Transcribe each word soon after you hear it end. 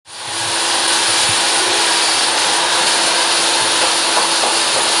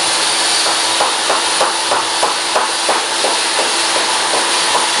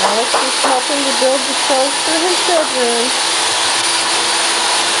him to build the shelves for his bedroom.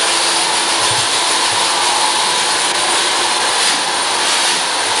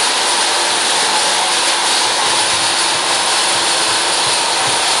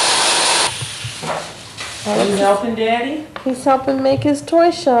 Are you helping Daddy? He's helping make his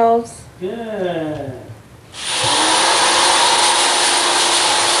toy shelves. Good.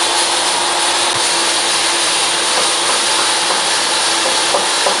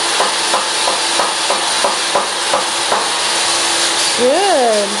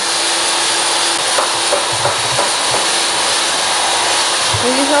 Good.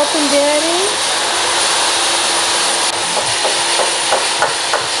 Are you helping Daddy?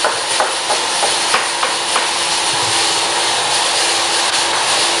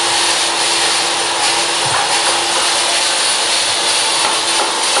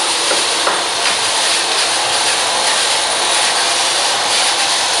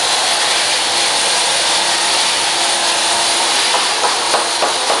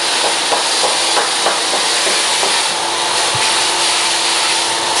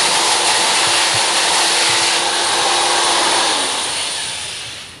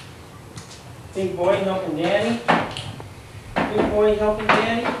 Big boy helping Daddy. Big boy helping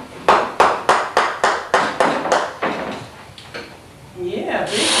Daddy. Yeah,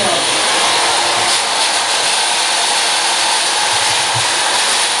 big help.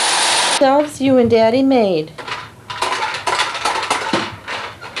 Shelves you and Daddy made.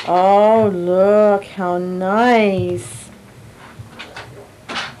 Oh, look how nice.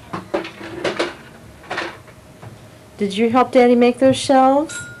 Did you help Daddy make those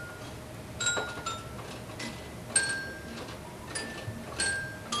shelves?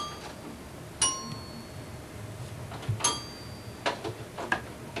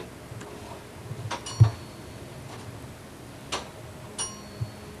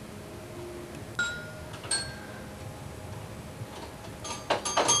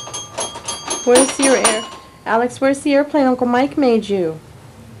 Where's your Alex, where's the airplane Uncle Mike made you?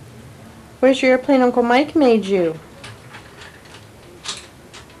 Where's your airplane Uncle Mike made you?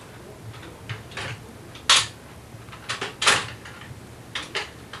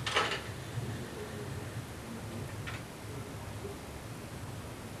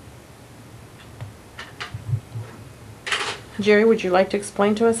 Jerry, would you like to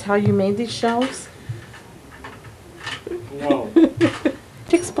explain to us how you made these shelves? No.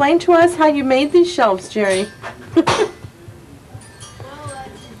 Explain to us how you made these shelves, Jerry.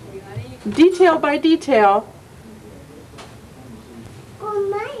 Detail by detail. Go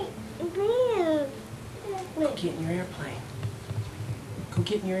get in your airplane. Go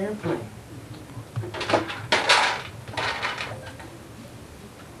get in your airplane.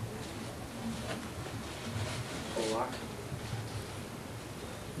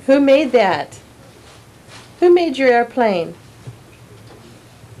 Who made that? Who made your airplane?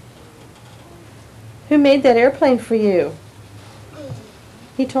 Who made that airplane for you?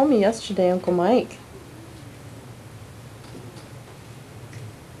 He told me yesterday, Uncle Mike.